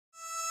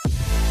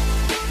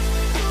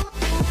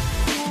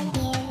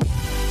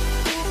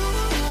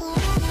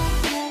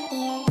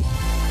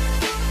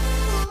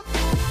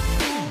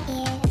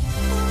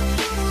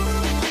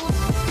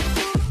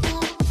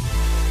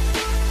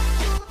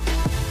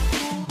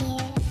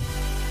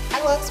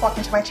looks,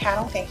 welcome to my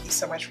channel. Thank you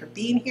so much for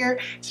being here.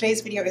 Today's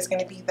video is going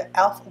to be the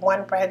E.L.F.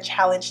 One Brand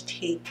Challenge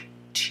Take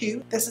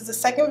 2. This is the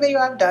second video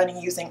I've done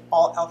using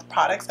all E.L.F.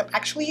 products. I'm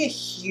actually a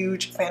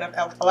huge fan of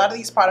E.L.F. A lot of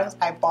these products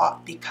I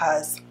bought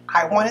because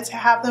I wanted to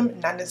have them,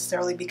 not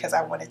necessarily because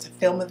I wanted to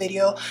film a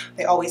video.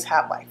 They always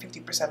have like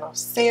 50% off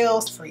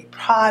sales, free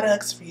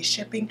products, free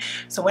shipping.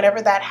 So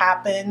whenever that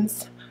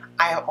happens,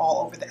 I am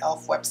all over the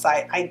E.L.F.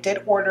 website. I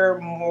did order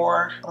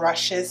more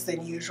brushes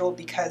than usual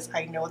because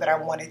I know that I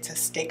wanted to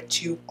stick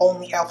to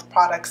only E.L.F.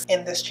 products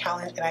in this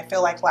challenge, and I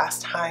feel like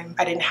last time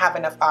I didn't have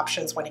enough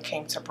options when it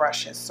came to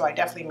brushes, so I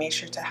definitely made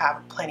sure to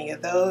have plenty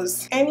of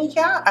those. And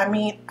yeah, I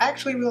mean, I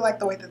actually really like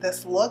the way that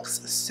this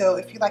looks, so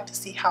if you'd like to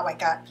see how I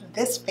got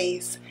this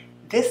face,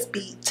 this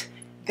beat,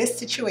 this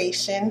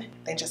situation,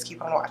 then just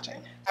keep on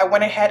watching. I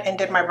went ahead and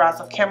did my brows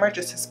off camera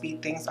just to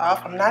speed things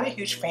off. I'm not a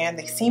huge fan.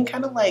 They seem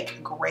kind of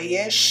like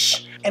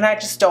grayish and I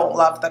just don't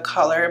love the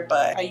color,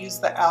 but I use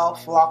the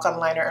E.L.F. Lock-On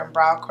Liner and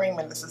Brow Cream,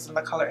 and this is in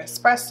the color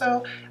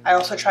Espresso. I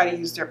also try to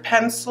use their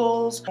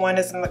pencils. One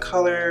is in the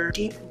color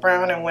Deep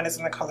Brown and one is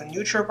in the color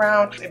Neutral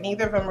Brown, and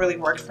neither of them really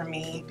worked for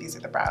me. These are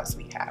the brows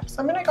we have.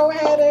 So I'm gonna go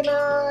ahead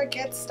and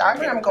get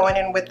started. I'm going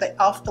in with the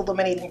E.L.F.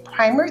 Illuminating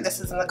Primer. This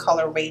is in the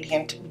color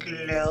Radiant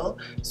Glow.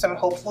 So I'm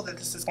hopeful that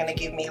this is gonna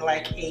give me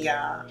like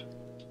a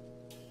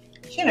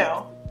you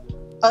know,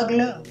 a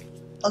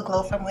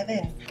glow from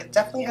within. It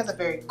definitely has a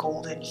very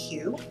golden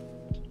hue.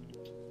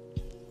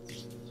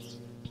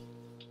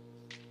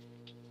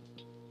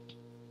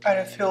 And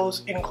it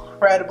feels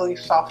incredibly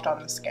soft on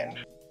the skin.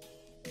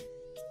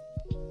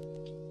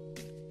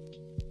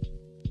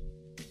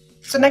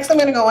 So next I'm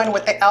going to go in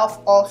with the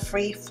E.L.F. All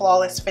Free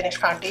Flawless Finish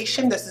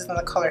Foundation. This is in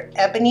the color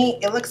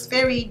Ebony. It looks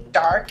very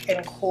dark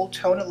and cool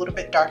tone, a little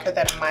bit darker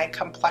than my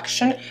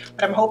complexion,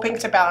 but I'm hoping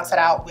to balance it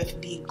out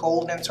with the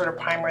golden sort of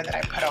primer that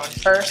I put on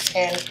first.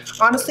 And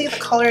honestly, the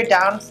color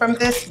down from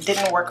this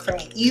didn't work for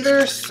me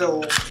either,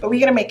 but we're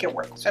going to make it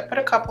work. So I put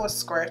a couple of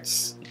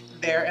squirts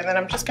there, and then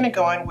I'm just going to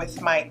go in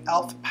with my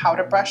E.L.F.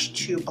 powder brush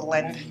to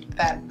blend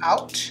that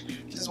out.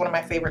 This is one of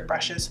my favorite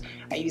brushes.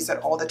 I use it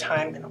all the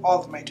time in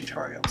all of my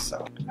tutorials,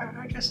 so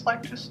I just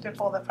like to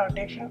stipple the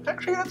foundation.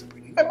 Actually, that's a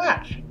pretty good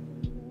match.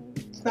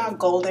 It's not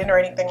golden or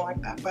anything like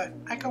that, but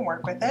I can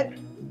work with it.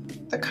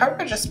 The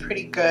coverage is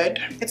pretty good.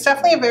 It's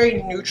definitely a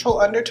very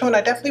neutral undertone. I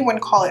definitely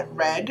wouldn't call it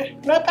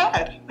red. Not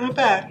bad, not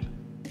bad.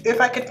 If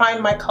I could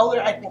find my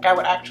color, I think I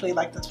would actually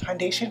like this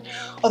foundation.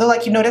 Although,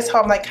 like, you notice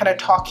how I'm like kind of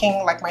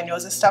talking like my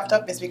nose is stuffed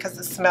up, is because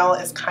the smell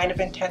is kind of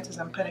intense as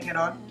I'm putting it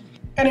on.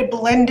 And it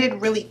blended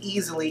really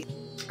easily.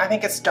 I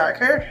think it's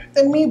darker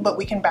than me, but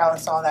we can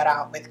balance all that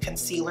out with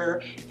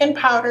concealer and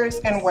powders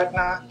and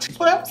whatnot.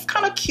 So that was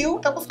kind of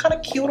cute. That was kind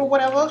of cute or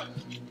whatever.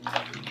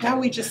 Now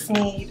we just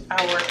need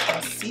our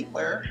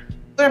concealer.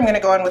 I'm going to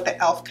go in with the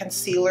E.L.F.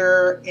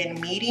 concealer in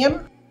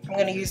medium. I'm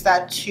going to use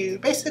that to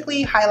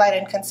basically highlight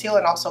and conceal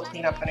and also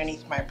clean up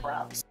underneath my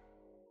brows.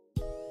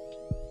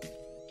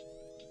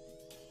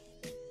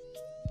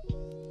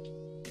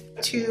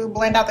 To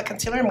blend out the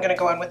concealer, I'm going to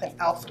go in with an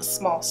E.L.F.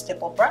 small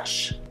stipple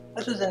brush.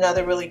 This is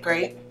another really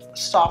great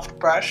soft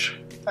brush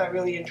that I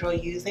really enjoy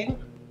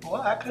using.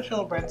 Well, that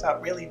concealer blends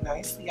out really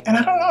nicely. And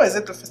I don't know, is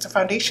the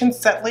foundation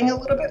settling a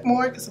little bit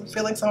more because I'm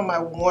feeling some of my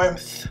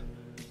warmth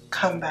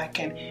come back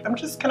in. I'm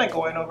just kind of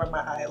going over my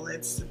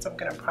eyelids since I'm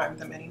going to prime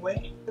them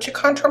anyway. To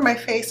contour my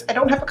face, I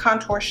don't have a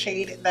contour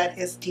shade that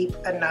is deep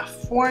enough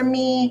for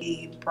me.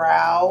 The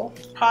brow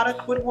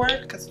product would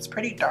work because it's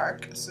pretty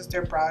dark. This is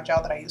their brow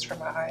gel that I use for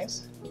my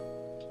eyes.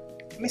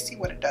 Let me see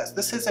what it does.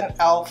 This is an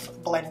E.L.F.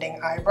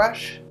 blending eye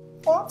brush.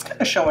 Well, it's kind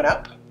of showing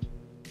up.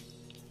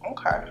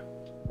 Okay.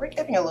 We're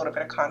getting a little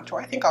bit of contour.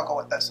 I think I'll go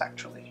with this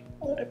actually.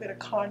 A little bit of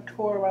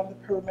contour around the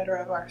perimeter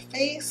of our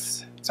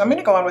face. So I'm going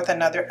to go on with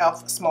another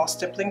E.L.F. small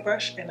stippling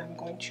brush, and I'm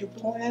going to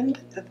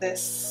blend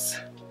this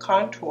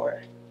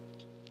contour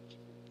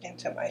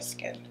into my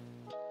skin.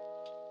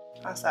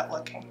 How's that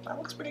looking? That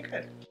looks pretty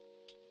good.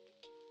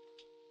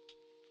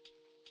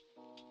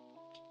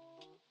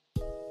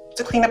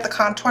 To clean up the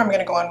contour, I'm going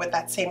to go on with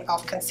that same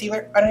E.L.F.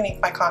 concealer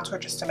underneath my contour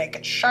just to make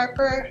it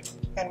sharper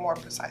and more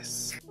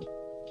precise.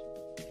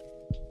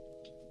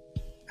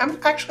 I'm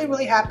actually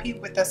really happy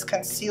with this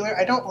concealer.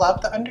 I don't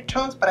love the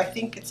undertones, but I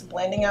think it's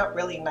blending out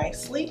really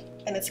nicely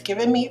and it's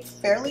giving me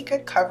fairly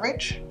good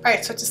coverage. All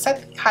right, so to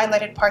set the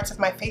highlighted parts of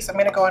my face, I'm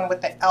going to go in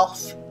with the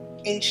E.L.F.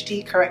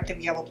 HD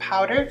Corrective Yellow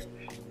Powder.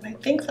 And I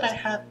think that I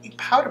have a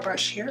powder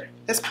brush here.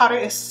 This powder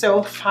is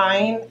so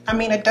fine. I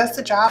mean, it does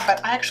the job,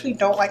 but I actually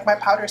don't like my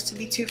powders to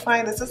be too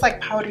fine. This is like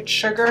powdered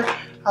sugar.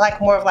 I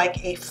like more of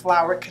like a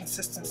flour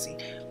consistency.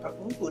 But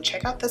ooh,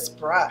 check out this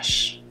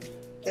brush.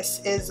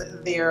 This is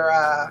their,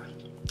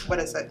 what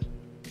is it?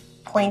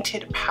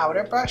 Pointed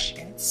powder brush,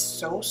 and it's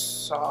so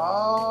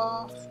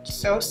soft,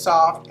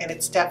 and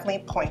it's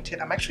definitely pointed.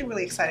 I'm actually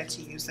really excited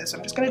to use this.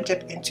 I'm just going to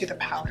dip into the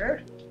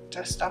powder,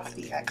 dust off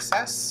the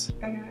excess,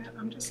 and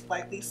I'm just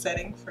lightly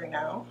setting for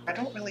now. I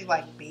don't really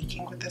like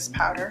baking with this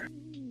powder.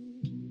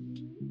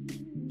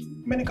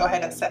 I'm going to go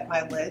ahead and set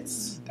my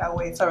lids. That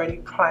way it's already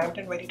primed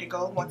and ready to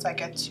go once I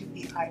get to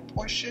the eye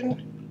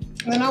portion.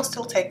 And then I'll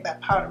still take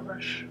that powder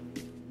brush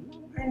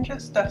and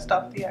just dust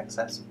off the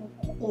excess.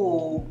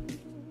 Ooh.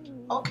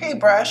 Okay,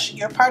 brush,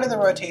 you're part of the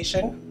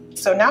rotation.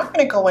 So now I'm going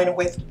to go in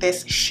with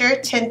this Sheer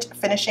Tint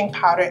Finishing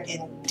Powder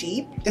in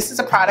Deep. This is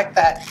a product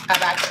that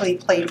I've actually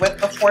played with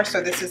before,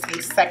 so this is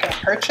a second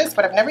purchase,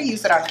 but I've never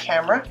used it on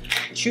camera.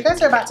 But you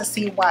guys are about to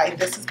see why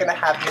this is going to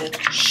have me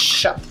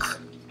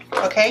shook.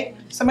 Okay,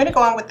 so I'm going to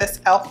go on with this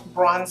E.L.F.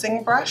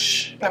 bronzing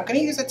brush. And I'm going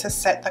to use it to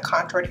set the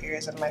contoured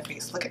areas of my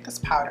face. Look at this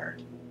powder.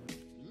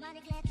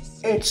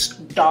 It's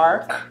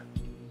dark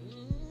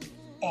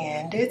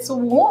and it's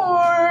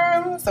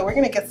warm. So we're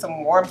going to get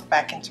some warmth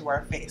back into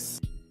our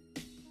face.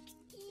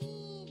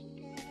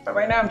 But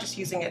right now I'm just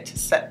using it to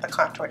set the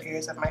contoured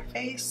areas of my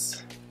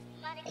face.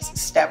 This is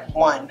step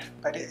one,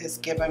 but it is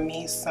giving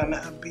me some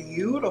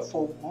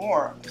beautiful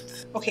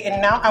warmth. Okay,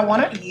 and now I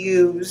want to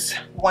use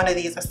one of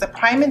these. It's the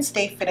Prime and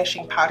Stay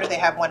Finishing Powder. They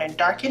have one in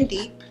dark and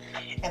deep,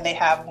 and they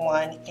have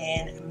one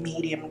in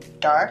medium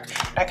dark.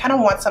 And I kind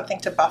of want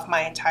something to buff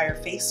my entire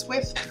face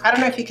with. I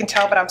don't know if you can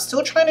tell, but I'm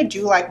still trying to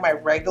do like my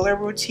regular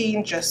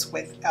routine just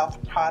with E.L.F.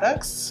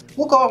 products.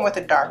 We'll go in with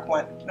a dark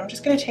one. And I'm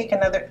just going to take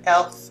another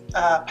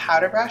E.L.F.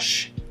 Powder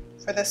brush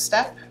for this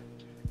step.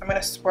 I'm going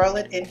to swirl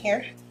it in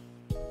here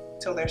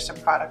till there's some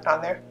product on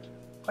there.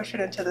 Push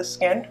it into the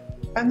skin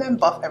and then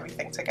buff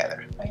everything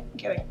together. I'm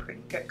getting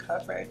pretty good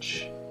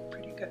coverage,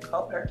 pretty good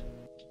color.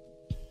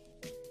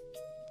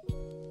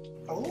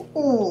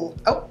 Ooh,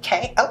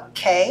 okay,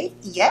 okay.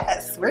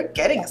 Yes, we're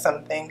getting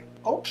something.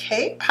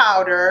 Okay,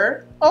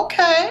 powder.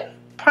 Okay.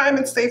 Prime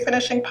and Stay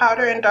Finishing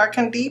Powder in dark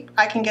and deep.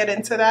 I can get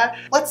into that.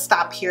 Let's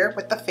stop here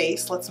with the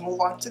face. Let's move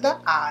on to the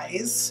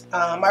eyes.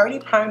 I already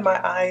primed my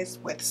eyes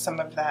with some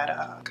of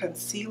that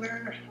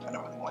concealer. I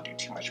don't really want to do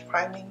too much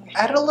priming.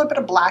 I added a little bit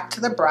of black to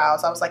the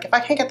brows. I was like, if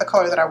I can't get the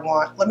color that I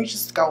want, let me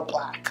just go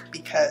black,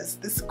 because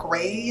this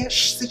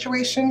grayish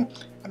situation,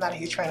 I'm not a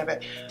huge fan of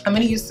it. I'm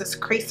going to use this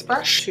crease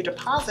brush to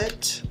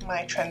deposit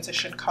my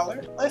transition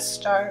color. Let's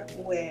start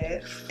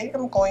with, I think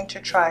I'm going to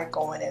try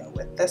going in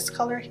with this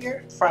color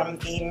here from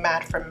the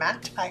Matte for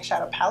Matte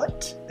eyeshadow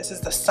palette. This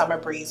is the Summer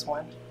Breeze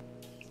one.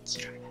 Let's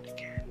try that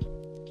again.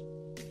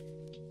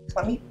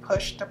 Let me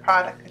push the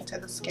product into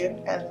the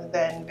skin and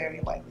then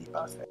very lightly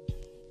buff it.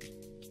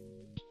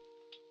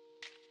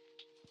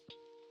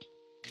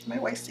 Am I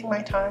wasting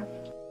my time?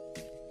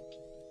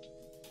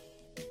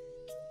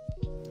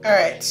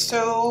 Alright,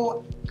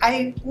 so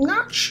I'm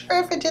not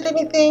sure if it did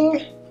anything.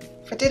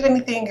 If it did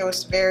anything, it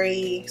was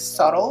very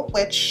subtle,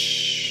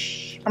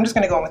 which I'm just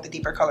going to go in with the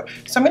deeper color.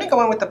 So I'm going to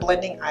go in with the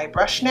blending eye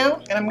brush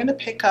now, and I'm going to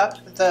pick up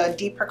the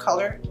deeper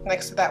color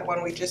next to that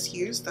one we just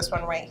used, this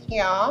one right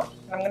here,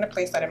 and I'm going to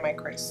place that in my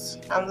crease.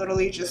 I'm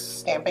literally just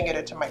stamping it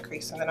into my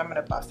crease, and then I'm going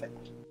to buff it.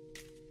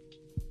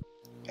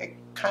 It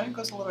kind of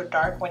goes a little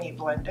dark when you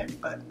blend it,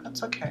 but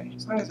that's okay,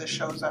 as long as it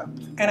shows up.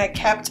 And I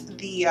kept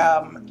the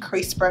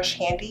crease brush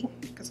handy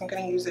because I'm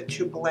going to use it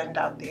to blend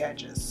out the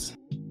edges.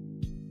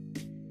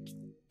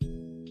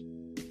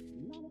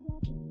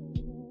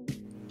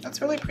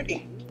 That's really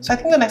pretty. So I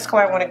think the next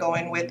color I want to go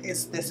in with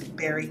is this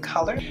berry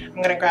color. I'm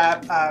going to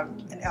grab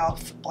an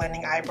E.L.F.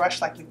 blending eye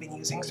brush like we've been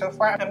using so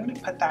far, and I'm going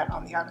to put that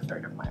on the outer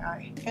third of my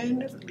eye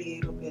and a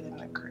little bit in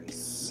the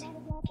crease.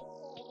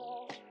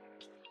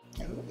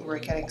 Ooh, we're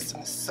getting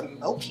some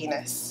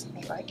smokiness.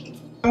 I like it.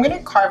 I'm going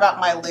to carve out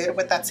my lid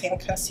with that same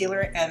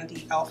concealer and the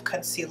E.L.F.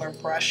 concealer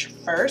brush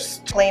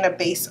first. Laying a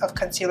base of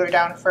concealer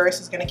down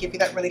first is going to give you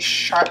that really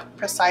sharp,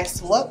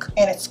 precise look,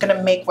 and it's going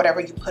to make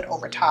whatever you put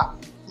over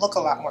top look a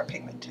lot more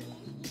pigmented.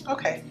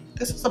 Okay,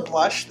 this is a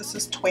blush. This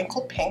is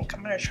Twinkle Pink.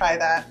 I'm going to try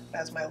that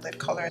as my lid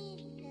color.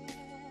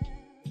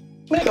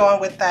 I'm going to go on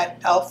with that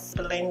E.L.F.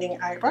 blending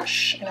eye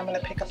brush, and I'm going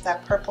to pick up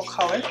that purple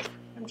color.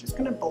 I'm just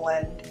going to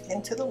blend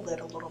into the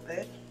lid a little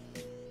bit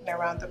and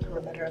around the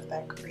perimeter of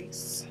that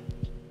crease,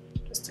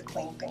 just to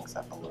clean things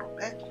up a little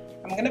bit.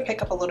 I'm going to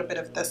pick up a little bit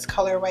of this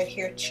color right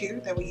here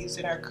too that we used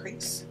in our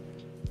crease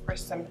for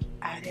some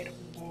added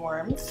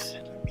warmth.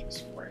 I'm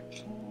just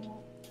working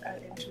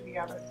that into the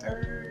outer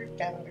third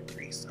and the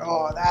crease.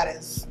 Oh,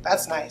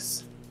 that's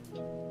nice.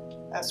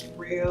 That's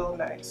real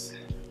nice.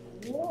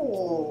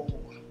 Ooh,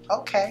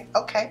 okay,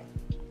 okay.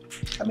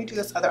 Let me do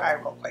this other eye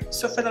real quick.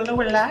 So for the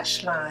lower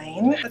lash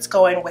line, let's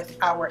go in with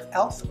our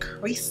E.L.F.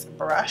 crease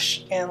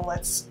brush, and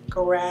let's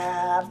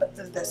grab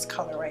this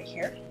color right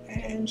here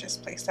and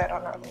just place that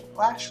on our little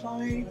lash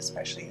line,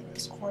 especially in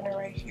this corner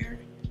right here,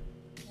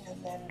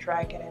 and then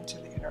drag it into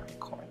the inner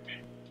corner.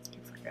 I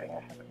keep forgetting I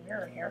have a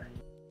mirror here.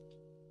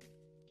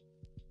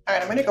 All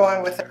right, I'm going to go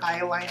on with an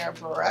eyeliner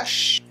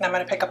brush, and I'm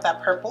going to pick up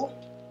that purple,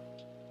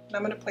 and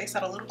I'm going to place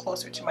that a little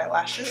closer to my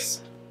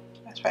lashes,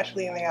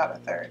 especially in the outer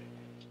third,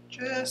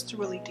 just to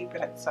really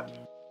deepen it some.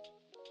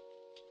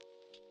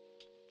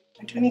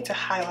 I do need to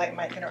highlight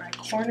my inner eye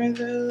corner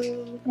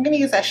though. I'm going to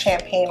use that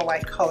champagne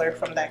white color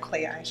from that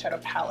clay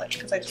eyeshadow palette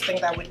because I just think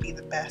that would be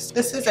the best.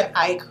 This is an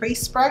eye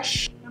crease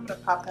brush. I'm going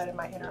to pop that in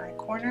my inner eye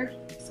corner.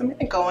 So I'm going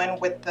to go in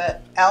with the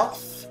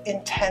E.L.F.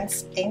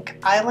 Intense Ink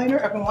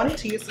Eyeliner. I've been wanting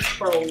to use this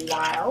for a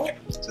while.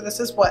 So this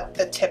is what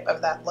the tip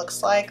of that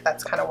looks like.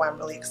 That's kind of why I'm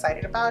really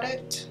excited about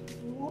it.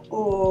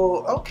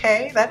 Ooh,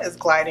 okay, that is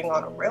gliding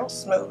on real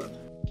smooth.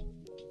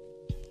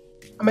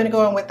 I'm gonna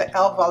go in with the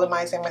E.L.F.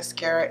 Volumizing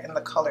Mascara in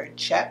the color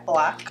Jet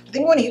Black. I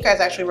think one of you guys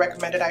actually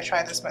recommended I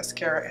try this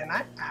mascara and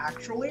I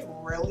actually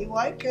really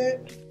like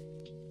it.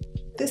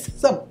 This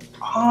is a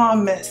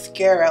bomb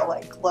mascara,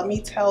 like let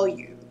me tell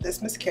you,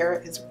 this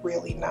mascara is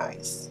really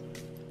nice.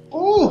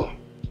 Ooh,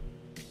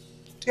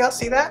 do y'all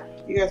see that?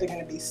 You guys are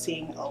gonna be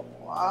seeing a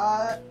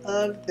lot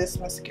of this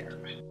mascara.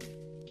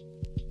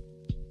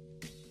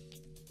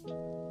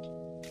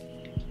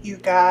 You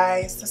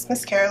guys, this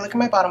mascara, look at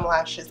my bottom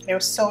lashes. It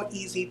was so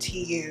easy to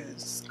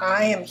use.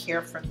 I am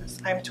here for this.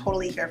 I'm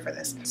totally here for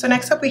this. So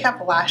next up we have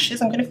lashes.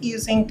 I'm going to be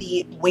using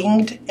the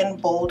Winged and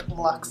Bold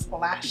Luxe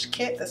Lash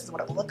Kit. This is what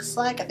it looks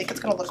like. I think it's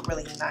going to look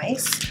really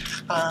nice.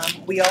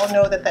 We all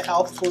know that the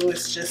E.L.F. glue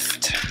is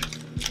just,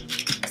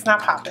 it's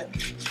not popping.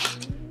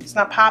 It's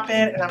not popping,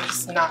 and I'm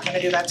just not going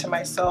to do that to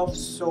myself.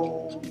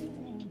 So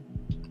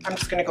I'm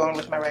just going to go in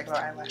with my regular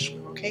eyelash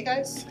glue. Okay,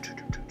 guys?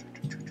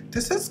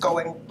 This is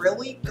going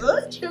really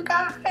good, you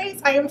guys.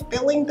 I am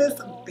feeling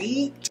this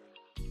beat.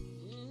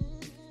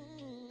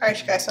 All right,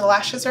 you guys, so the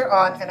lashes are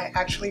on and I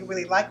actually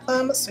really like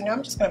them. So now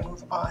I'm just gonna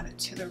move on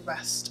to the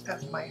rest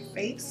of my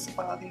face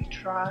while they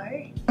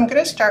dry. I'm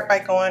gonna start by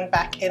going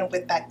back in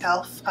with that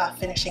E.L.F.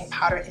 Finishing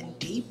Powder in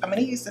Deep. I'm gonna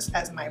use this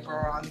as my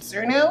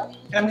bronzer now.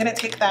 And I'm gonna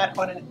take that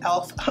on an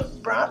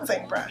E.L.F.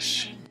 bronzing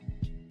brush.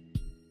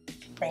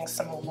 Bring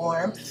some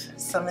warmth,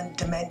 some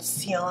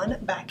dimension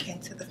back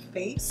into the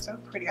face. So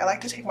pretty. I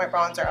like to take my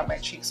bronzer on my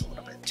cheeks a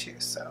little bit too,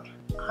 so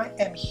I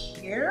am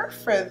here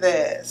for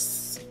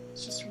this.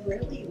 It's just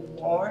really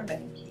warm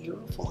and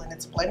beautiful, and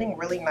it's blending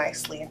really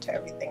nicely into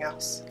everything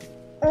else.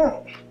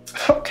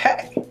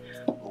 Okay,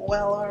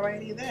 well,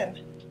 alrighty then.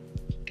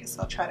 Guess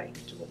I'll try to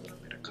do a little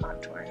bit of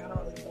contouring. I don't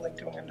really feel like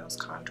doing a nose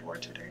contour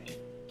today.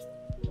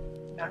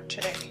 Not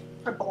today.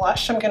 For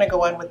blush, I'm going to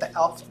go in with the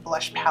E.L.F.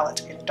 Blush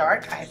Palette in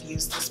Dark. I have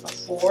used this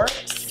before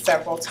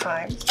several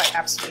times. I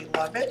absolutely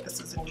love it. This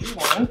is a new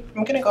one.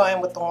 I'm going to go in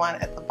with the one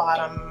at the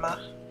bottom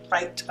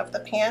right of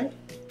the pan.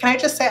 Can I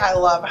just say I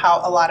love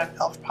how a lot of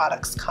E.L.F.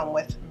 products come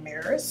with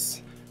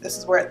mirrors. This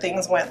is where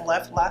things went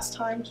left last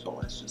time, so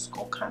let's just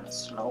go kind of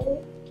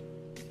slow.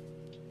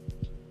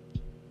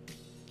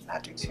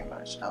 Not do too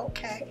much.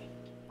 Okay.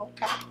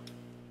 Okay.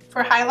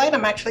 For highlight,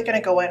 I'm actually going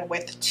to go in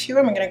with two.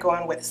 I'm going to go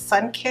in with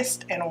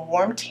Sun-Kissed and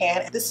Warm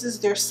Tan. This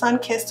is their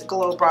Sun-Kissed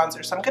Glow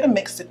Bronzer. So I'm going to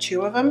mix the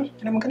two of them.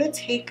 And I'm going to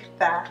take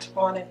that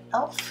on an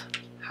E.L.F.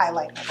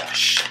 highlighting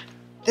brush.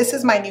 This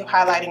is my new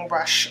highlighting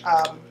brush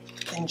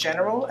in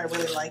general. I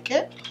really like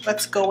it.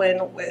 Let's go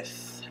in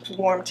with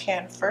Warm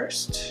Tan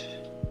first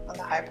on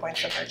the high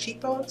points of our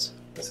cheekbones.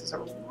 This is a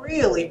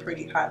really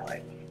pretty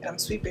highlight. And I'm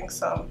sweeping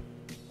some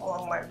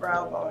along my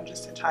brow bone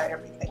just to tie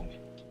everything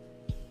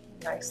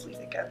nicely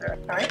together.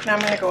 All right, now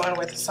I'm going to go in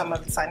with some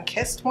of the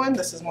Sun-Kissed one.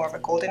 This is more of a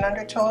golden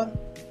undertone.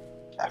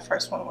 That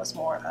first one was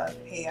more of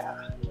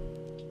a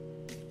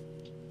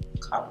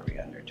coppery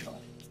undertone.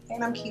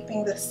 And I'm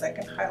keeping this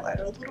second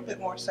highlighter a little bit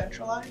more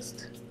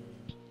centralized.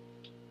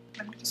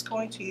 I'm just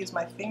going to use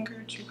my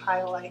finger to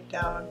highlight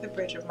down the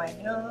bridge of my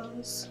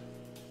nose.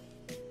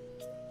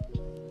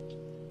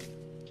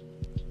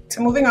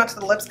 So moving on to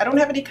the lips, I don't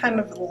have any kind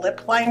of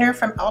lip liner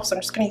from E.L.F., so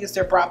I'm just going to use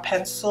their brow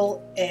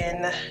pencil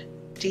in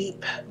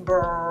Deep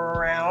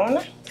Brown.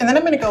 And then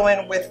I'm going to go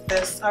in with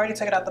this, I already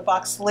took it out the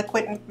box,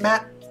 liquid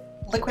matte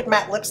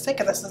lipstick,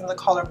 and this is in the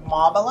color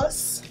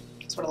Marvelous.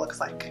 That's what it looks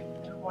like.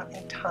 I don't want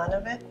a ton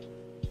of it.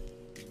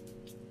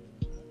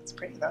 It's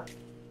pretty though.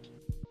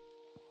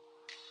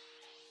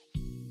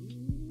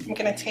 I'm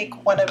going to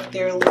take one of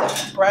their lip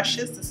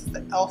brushes. This is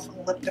the E.L.F.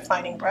 Lip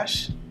Defining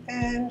Brush,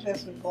 and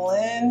just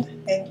blend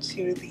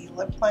into the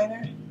lip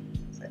liner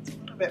so it's a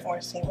little bit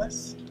more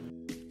seamless.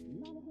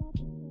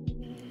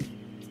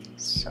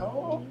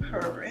 So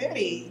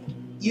pretty.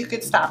 You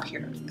could stop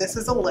here. This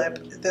is a lip.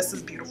 This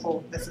is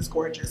beautiful. This is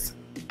gorgeous.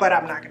 But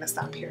I'm not going to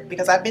stop here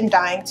because I've been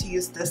dying to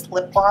use this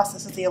lip gloss.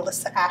 This is the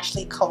Alyssa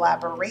Ashley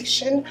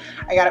collaboration.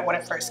 I got it when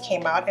it first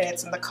came out and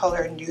it's in the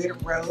color Nude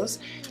Rose.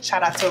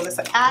 Shout out to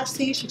Alyssa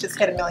Ashley. She just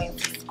hit 1 million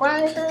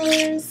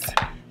subscribers.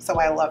 So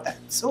I love that.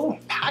 So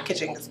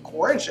packaging is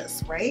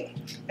gorgeous, right?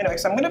 Anyway,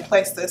 so I'm going to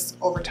place this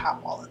over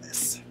top all of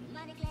this.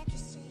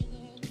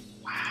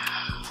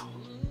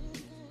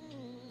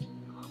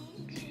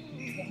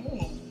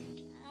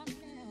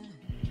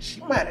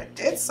 She might have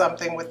did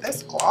something with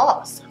this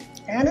gloss.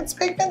 And it's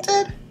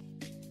pigmented.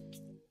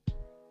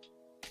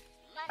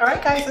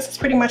 Alright guys, this is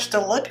pretty much the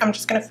look. I'm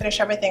just going to finish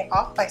everything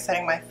off by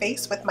setting my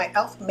face with my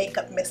E.L.F.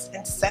 Makeup Mist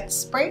and Set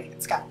Spray.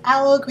 It's got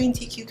aloe, green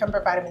tea,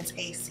 cucumber, vitamins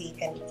A, C,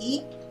 and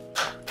E.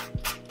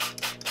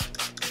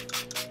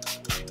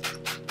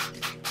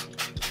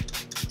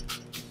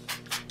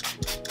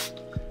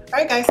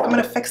 Alright guys, I'm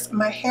going to fix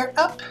my hair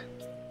up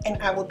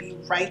and I will be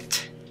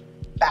right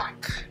back.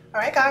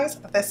 Alright guys,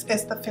 this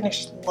is the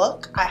finished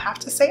look. I have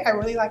to say I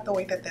really like the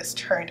way that this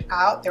turned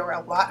out. There were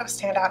a lot of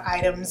standout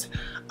items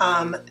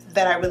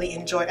that I really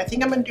enjoyed. I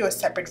think I'm going to do a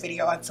separate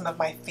video on some of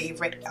my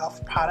favorite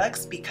E.L.F.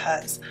 products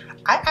because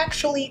I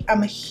actually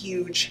am a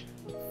huge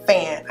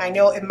fan. I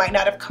know it might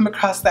not have come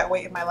across that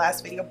way in my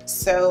last video.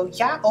 So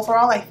yeah,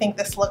 overall I think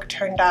this look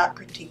turned out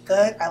pretty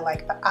good. I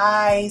like the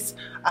eyes,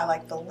 I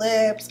like the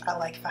lips, I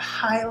like the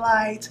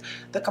highlights.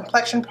 The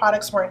complexion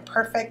products weren't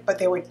perfect, but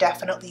they were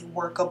definitely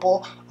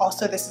workable.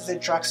 Also, this is a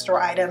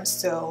drugstore item,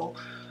 so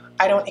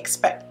I don't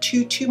expect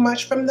too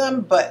much from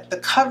them, but the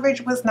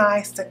coverage was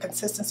nice, the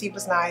consistency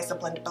was nice, the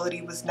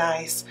blendability was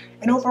nice,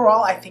 and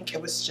overall I think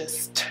it was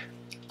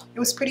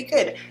pretty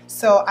good.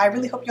 So I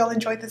really hope y'all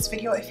enjoyed this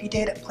video. If you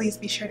did, please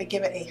be sure to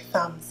give it a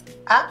thumbs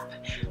up.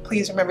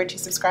 Please remember to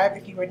subscribe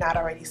if you were not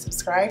already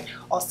subscribed.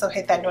 Also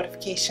hit that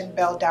notification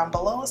bell down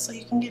below so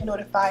you can get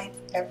notified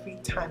every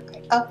time I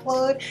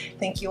upload.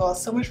 Thank you all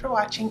so much for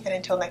watching, and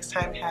until next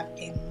time, have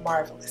a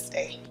marvelous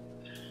day.